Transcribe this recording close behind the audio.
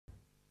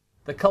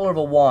The colour of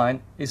a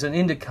wine is an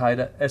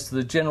indicator as to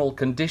the general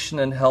condition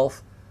and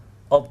health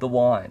of the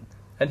wine.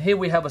 And here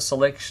we have a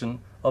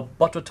selection of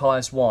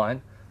botrytised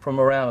wine from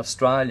around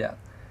Australia.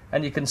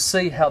 And you can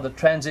see how the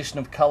transition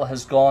of colour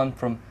has gone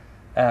from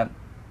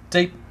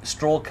deep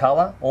straw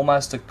colour,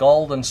 almost a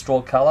golden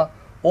straw colour,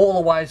 all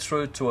the way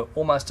through to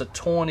almost a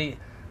tawny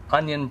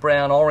onion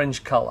brown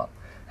orange colour.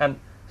 And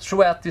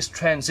throughout this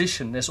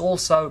transition there's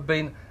also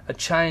been a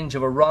change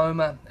of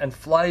aroma and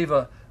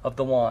flavour of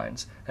the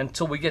wines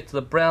until we get to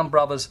the Brown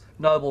Brothers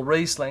Noble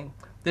Riesling.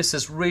 This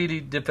has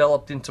really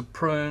developed into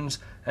prunes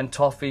and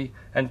toffee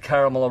and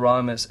caramel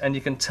aromas, and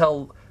you can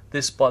tell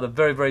this by the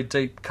very, very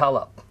deep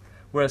colour.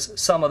 Whereas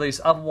some of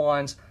these other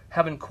wines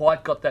haven't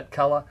quite got that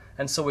colour,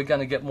 and so we're going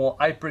to get more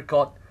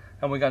apricot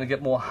and we're going to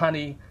get more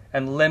honey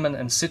and lemon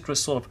and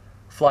citrus sort of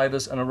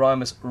flavours and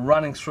aromas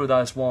running through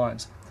those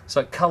wines.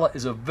 So colour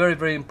is a very,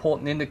 very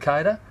important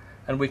indicator,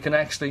 and we can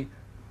actually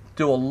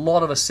do a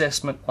lot of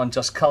assessment on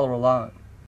just colour alone.